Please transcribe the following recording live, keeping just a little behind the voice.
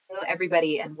Hello,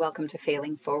 everybody, and welcome to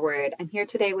Failing Forward. I'm here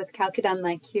today with Kalkidan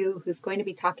Laiku, who's going to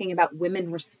be talking about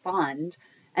Women Respond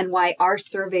and why our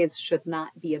surveys should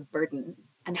not be a burden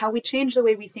and how we change the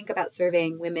way we think about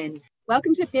surveying women.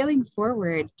 Welcome to Failing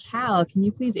Forward. Cal, can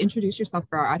you please introduce yourself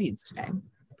for our audience today?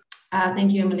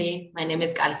 Thank you, Emily. My name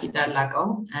is Kalkidan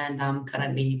Laiku, and I'm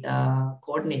currently the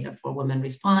coordinator for Women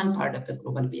Respond, part of the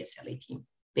global VSLA team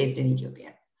based in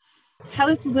Ethiopia. Tell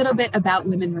us a little bit about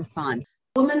Women Respond.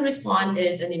 Women Respond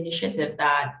is an initiative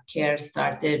that CARE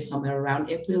started somewhere around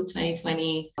April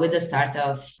 2020. With the start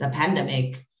of the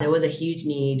pandemic, there was a huge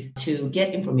need to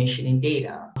get information and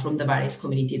data from the various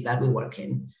communities that we work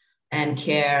in. And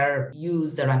CARE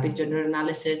used the rapid gender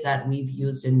analysis that we've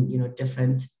used in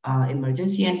different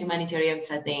emergency and humanitarian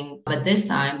setting. But this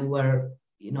time we were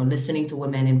listening to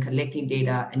women and collecting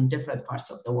data in different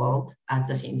parts of the world at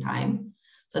the same time.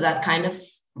 So that kind of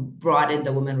brought in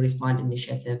the Women Respond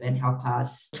initiative and helped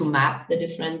us to map the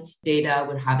different data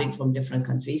we're having from different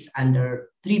countries under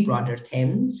three broader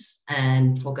themes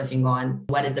and focusing on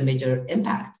what is the major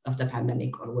impact of the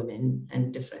pandemic on women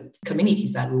and different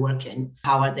communities that we work in.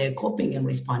 How are they coping and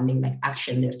responding, like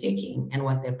action they're taking, and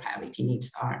what their priority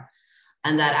needs are.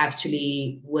 And that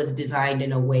actually was designed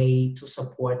in a way to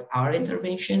support our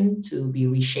intervention to be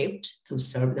reshaped to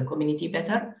serve the community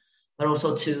better, but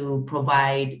also to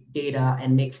provide data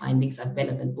and make findings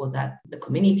available both at the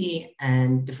community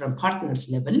and different partners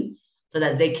level so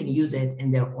that they can use it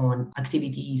in their own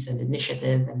activities and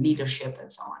initiative and leadership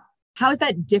and so on. How is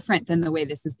that different than the way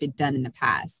this has been done in the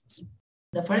past?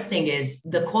 The first thing is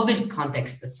the COVID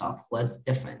context itself was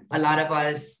different. A lot of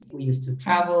us, we used to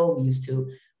travel, we used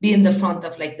to be in the front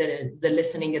of like the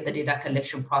listening and the data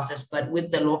collection process. But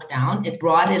with the lockdown, it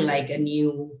brought in like a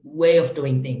new way of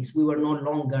doing things. We were no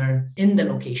longer in the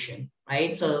location,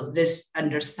 right? So this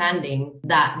understanding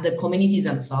that the communities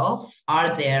themselves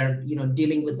are there,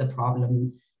 dealing with the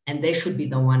problem, and they should be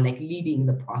the one like leading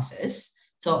the process.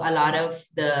 So a lot of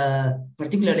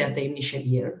particularly at the initial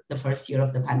year, the first year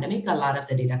of the pandemic, a lot of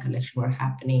the data collection were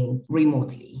happening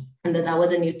remotely. And that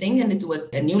was a new thing, and it was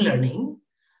a new learning.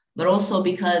 But also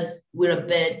because we're a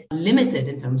bit limited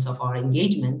in terms of our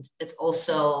engagement, it's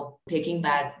also taking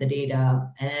back the data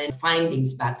and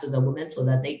findings back to the women so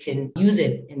that they can use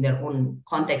it in their own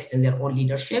context and their own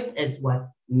leadership is what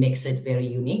makes it very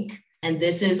unique. And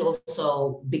this is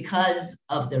also because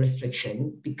of the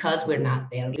restriction, because we're not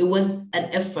there. It was an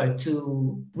effort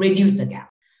to reduce the gap.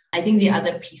 I think the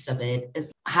other piece of it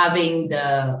is having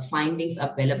the findings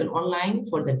available online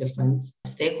for the different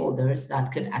stakeholders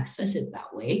that could access it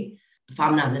that way. If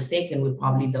I'm not mistaken, we're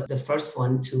probably the first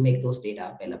one to make those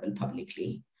data available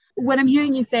publicly. What I'm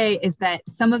hearing you say is that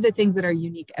some of the things that are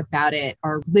unique about it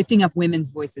are lifting up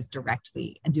women's voices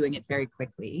directly and doing it very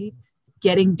quickly,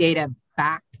 getting data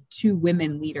back to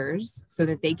women leaders so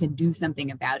that they can do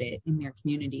something about it in their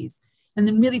communities. And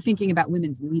then really thinking about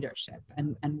women's leadership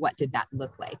and what did that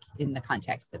look like in the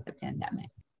context of the pandemic.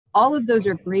 All of those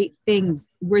are great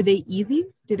things. Were they easy?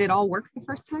 Did it all work the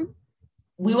first time?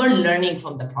 We were learning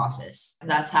from the process.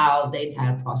 That's how the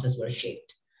entire process was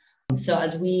shaped. So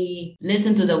as we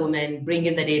listen to the women, bring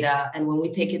in the data, and when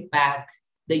we take it back,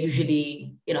 they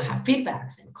usually have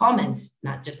feedbacks and comments,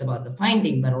 not just about the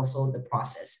finding, but also the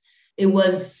process. It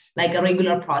was like a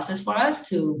regular process for us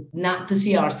to not to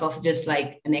see ourselves just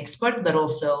like an expert, but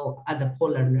also as a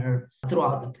co-learner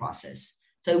throughout the process.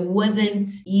 So it wasn't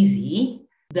easy.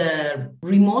 The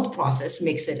remote process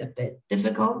makes it a bit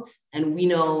difficult. And we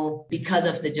know because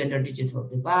of the gender digital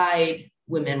divide,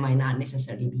 women might not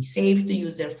necessarily be safe to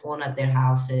use their phone at their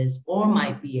houses or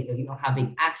might be,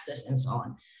 having access and so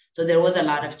on. So there was a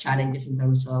lot of challenges in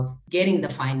terms of getting the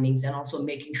findings and also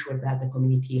making sure that the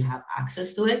community have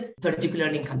access to it,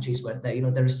 particularly in countries where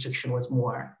the restriction was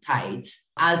more tight.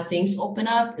 As things open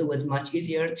up, it was much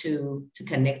easier to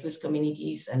connect with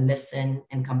communities and listen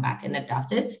and come back and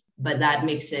adapt it. But that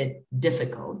makes it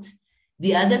difficult.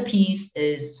 The other piece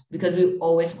is because we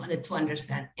always wanted to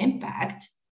understand impact,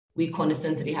 we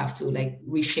constantly have to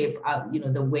reshape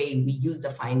the way we use the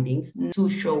findings to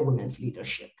show women's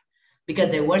leadership.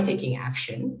 Because they were taking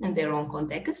action in their own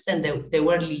context and they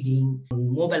were leading,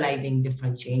 mobilizing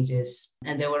different changes.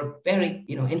 And they were very,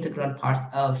 integral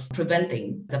part of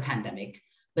preventing the pandemic,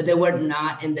 but they were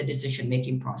not in the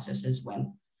decision-making process as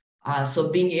well.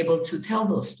 So being able to tell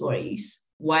those stories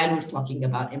while we're talking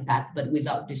about impact, but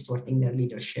without distorting their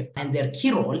leadership and their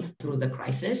key role through the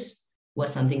crisis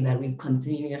was something that we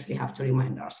continuously have to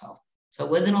remind ourselves. So it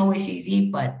wasn't always easy,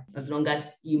 but as long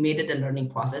as you made it a learning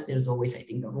process, there's always, I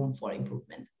think, a room for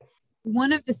improvement.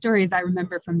 One of the stories I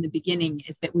remember from the beginning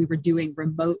is that we were doing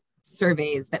remote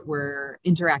surveys that were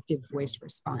interactive voice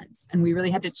response. And we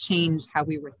really had to change how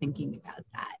we were thinking about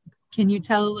that. Can you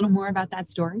tell a little more about that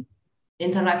story?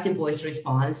 Interactive voice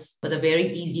response was a very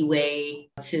easy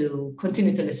way to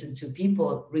continue to listen to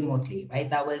people remotely, right?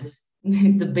 That was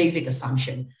the basic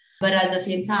assumption. But at the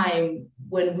same time,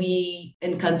 when we,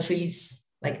 in countries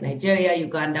like Nigeria,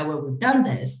 Uganda, where we've done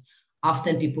this,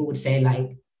 often people would say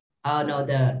like, oh no,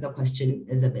 the question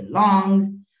is a bit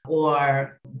long,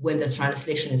 or when the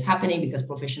translation is happening, because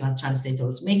professional translator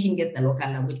is making it, the local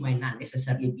language might not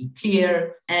necessarily be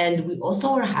clear. And we also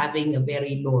are having a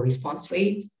very low response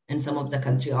rate in some of the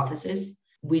country offices.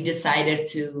 We decided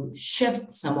to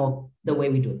shift some of the way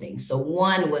we do things. So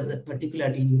one was that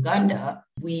particularly in Uganda,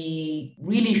 we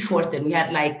really shortened, we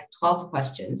had like 12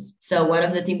 questions. So one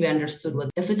of the things we understood was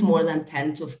if it's more than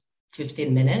 10 to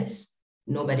 15 minutes,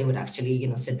 nobody would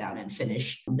actually, sit down and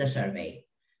finish the survey.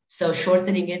 So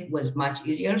shortening it was much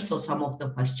easier. So some of the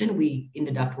question, we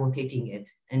ended up rotating it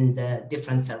in the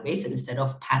different surveys instead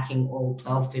of packing all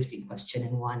 12, 15 questions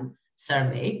in one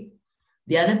survey.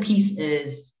 The other piece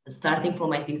is starting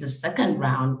from, I think, the second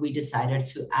round, we decided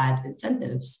to add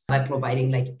incentives by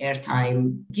providing like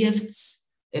airtime gifts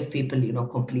if people,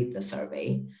 complete the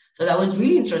survey. So that was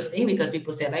really interesting because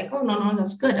people say like, oh, no,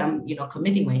 that's good. I'm,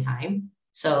 committing my time.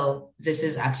 So this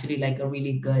is actually like a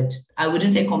really good, I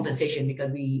wouldn't say compensation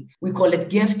because we call it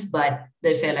gift, but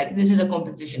they say like, this is a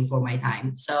compensation for my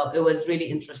time. So it was really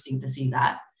interesting to see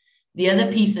that. The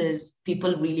other piece is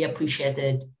people really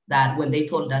appreciated that when they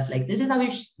told us like, this is how we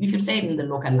should say it in the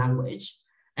local language.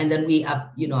 And then we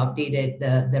updated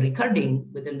the recording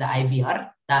within the IVR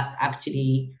that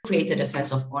actually created a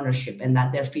sense of ownership and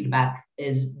that their feedback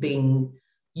is being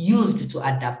used to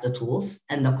adapt the tools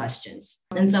and the questions.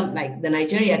 And some like the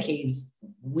Nigeria case,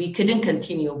 we couldn't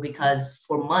continue because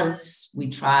for months we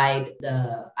tried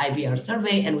the IVR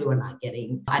survey and we were not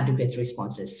getting adequate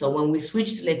responses. So when we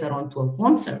switched later on to a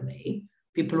phone survey,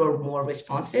 people were more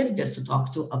responsive just to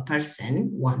talk to a person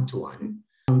one-to-one.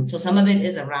 So some of it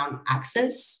is around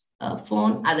access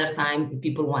phone. Other times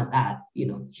people want that,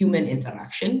 human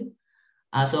interaction.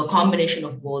 So a combination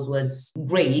of both was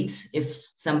great. If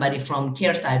somebody from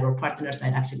care side or partner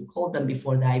side actually called them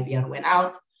before the IVR went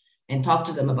out and talked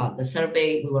to them about the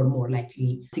survey, we were more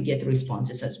likely to get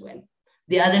responses as well.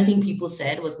 The other thing people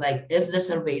said was like, if the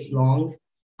survey is long,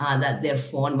 that their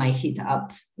phone might heat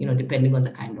up, depending on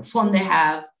the kind of phone they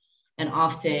have. And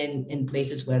often in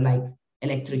places where like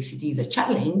electricity is a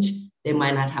challenge, they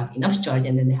might not have enough charge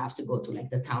and then they have to go to like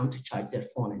the town to charge their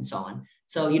phone and so on.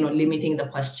 So, limiting the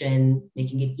question,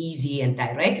 making it easy and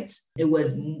direct, it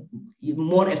was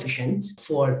more efficient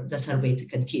for the survey to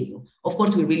continue. Of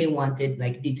course, we really wanted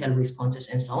like detailed responses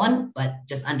and so on, but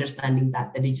just understanding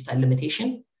that the digital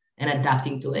limitation and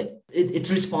adapting to it, it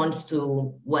responds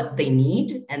to what they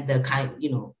need and the kind,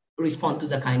 respond to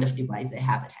the kind of device they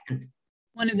have at hand.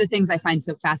 One of the things I find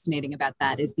so fascinating about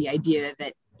that is the idea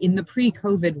that in the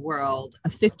pre-COVID world, a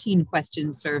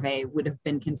 15-question survey would have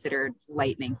been considered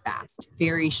lightning fast,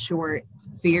 very short,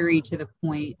 very to the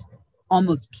point,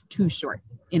 almost too short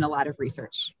in a lot of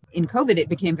research. In COVID, it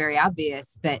became very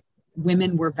obvious that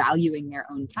women were valuing their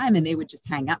own time and they would just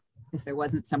hang up if there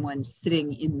wasn't someone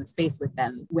sitting in the space with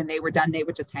them. When they were done, they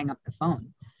would just hang up the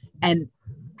phone. And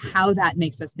how that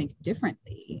makes us think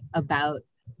differently about,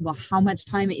 well, how much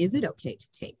time is it okay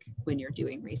to take when you're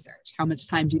doing research? How much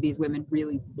time do these women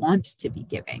really want to be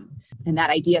giving? And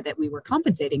that idea that we were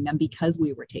compensating them because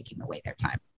we were taking away their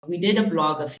time. We did a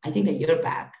blog of, I think, a year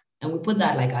back, and we put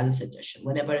that like as a suggestion.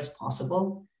 Whenever it's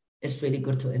possible, it's really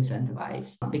good to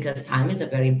incentivize because time is a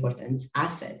very important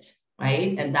asset,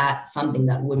 right? And that's something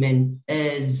that women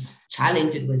is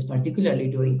challenged with, particularly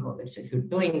during COVID. So if you're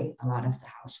doing a lot of the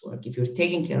housework, if you're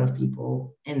taking care of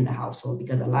people in the household,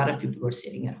 because a lot of people are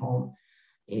sitting at home,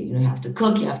 you have to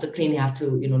cook, you have to clean, you have to,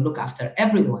 look after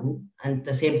everyone. And at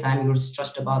the same time, you're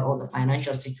stressed about all the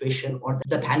financial situation or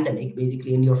the pandemic,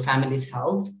 basically, in your family's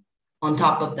health. On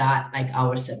top of that, like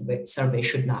our survey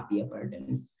should not be a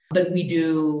burden. But we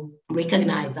do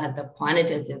recognize that the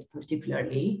quantitative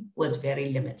particularly was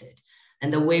very limited.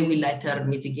 And the way we later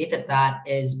mitigated that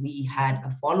is we had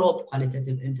a follow-up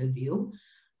qualitative interview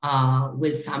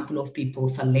with sample of people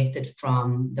selected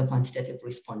from the quantitative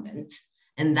respondent.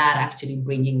 And that actually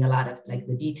bringing a lot of like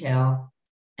the detail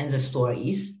and the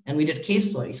stories. And we did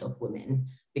case stories of women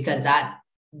because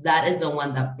that is the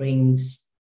one that brings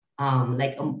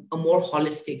like a more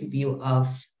holistic view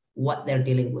of what they're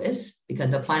dealing with,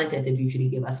 because the quantitative usually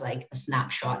give us like a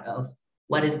snapshot of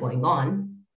what is going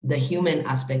on, the human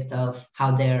aspect of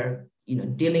how they're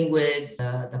dealing with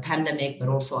the pandemic, but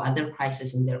also other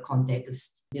crises in their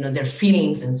context, their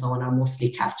feelings and so on are mostly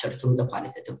captured through the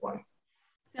qualitative one.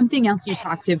 Something else you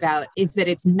talked about is that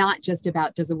it's not just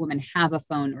about, does a woman have a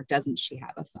phone or doesn't she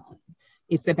have a phone?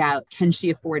 It's about, can she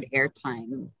afford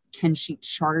airtime? Can she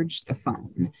charge the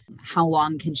phone? How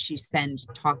long can she spend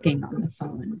talking on the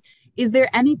phone? Is there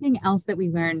anything else that we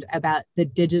learned about the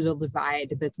digital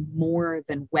divide that's more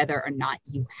than whether or not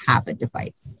you have a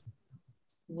device?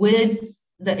 With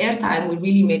the airtime, we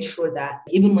really made sure that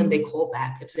even when they call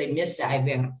back, if they miss the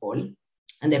IVR call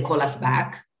and they call us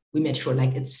back, we made sure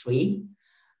like it's free.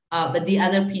 But the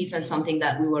other piece, and something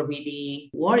that we were really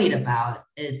worried about,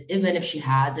 is even if she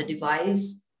has a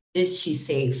device, is she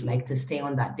safe, like to stay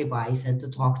on that device and to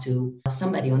talk to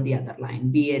somebody on the other line,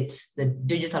 be it the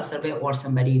digital survey or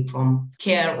somebody from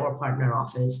care or partner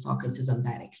office talking to them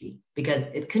directly, because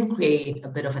it can create a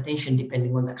bit of attention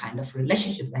depending on the kind of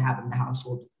relationship they have in the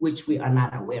household, which we are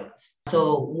not aware of.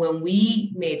 So when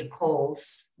we made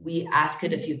calls, we asked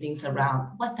it a few things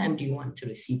around, what time do you want to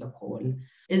receive a call?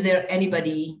 Is there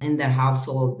anybody in their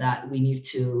household that we need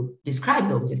to describe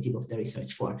the objective of the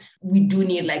research for? We do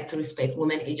need to respect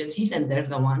women agencies, and they're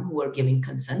the one who are giving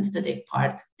consent to take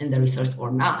part in the research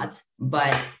or not.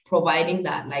 But providing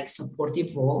that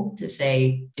supportive role to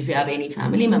say, if you have any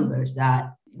family members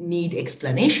that need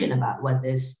explanation about what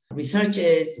this research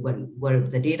is, where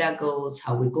the data goes,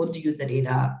 how we're going to use the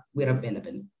data, we're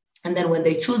available. And then when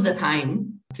they choose the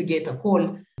time to get a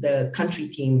call, the country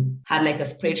team had a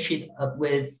spreadsheet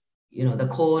with, the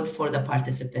code for the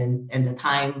participant and the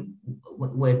time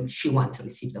when she wants to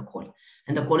receive the call.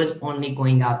 And the call is only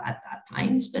going out at that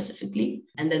time specifically.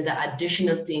 And then the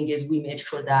additional thing is we made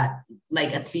sure that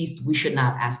at least we should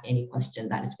not ask any question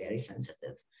that is very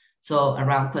sensitive. So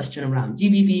question around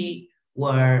GBV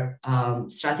were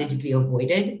strategically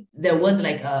avoided. There was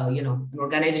an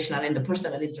organizational and a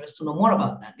personal interest to know more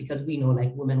about that, because we know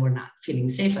women were not feeling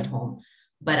safe at home.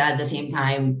 But at the same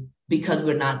time, because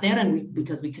we're not there and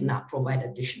because we cannot provide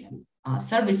additional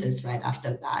services right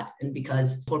after that, and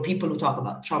because for people who talk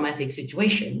about traumatic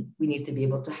situation, we need to be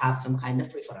able to have some kind of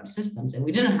referral systems, and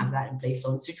we didn't have that in place. So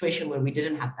in a situation where we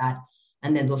didn't have that,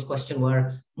 and then those questions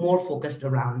were more focused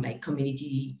around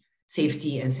community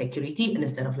safety and security, and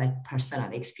instead of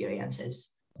personal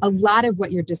experiences. A lot of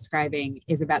what you're describing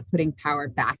is about putting power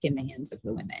back in the hands of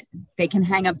the women. They can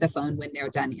hang up the phone when they're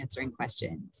done answering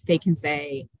questions. They can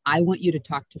say, I want you to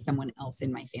talk to someone else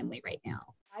in my family right now.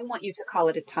 I want you to call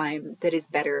it a time that is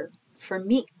better for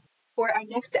me. For our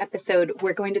next episode,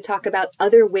 we're going to talk about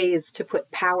other ways to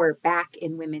put power back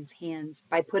in women's hands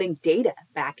by putting data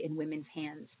back in women's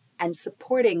hands and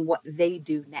supporting what they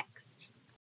do next.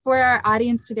 For our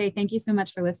audience today, thank you so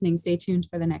much for listening. Stay tuned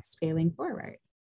for the next Failing Forward.